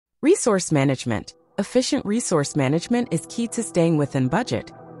Resource management. Efficient resource management is key to staying within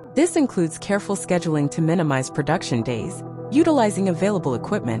budget. This includes careful scheduling to minimize production days, utilizing available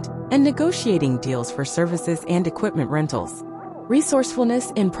equipment, and negotiating deals for services and equipment rentals.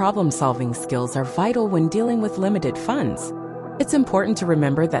 Resourcefulness and problem-solving skills are vital when dealing with limited funds. It's important to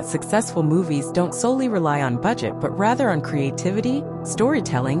remember that successful movies don't solely rely on budget but rather on creativity,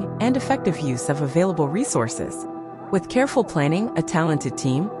 storytelling, and effective use of available resources. With careful planning, a talented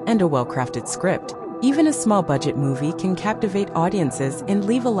team, and a well-crafted script, even a small-budget movie can captivate audiences and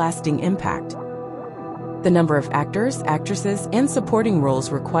leave a lasting impact. The number of actors, actresses, and supporting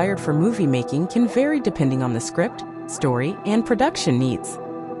roles required for movie making can vary depending on the script, story, and production needs.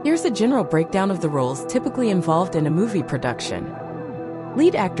 Here's a general breakdown of the roles typically involved in a movie production.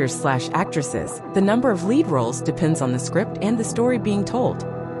 Lead actors/actresses. The number of lead roles depends on the script and the story being told.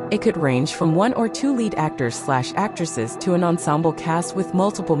 It could range from 1 or 2 lead actors/actresses to an ensemble cast with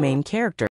multiple main characters.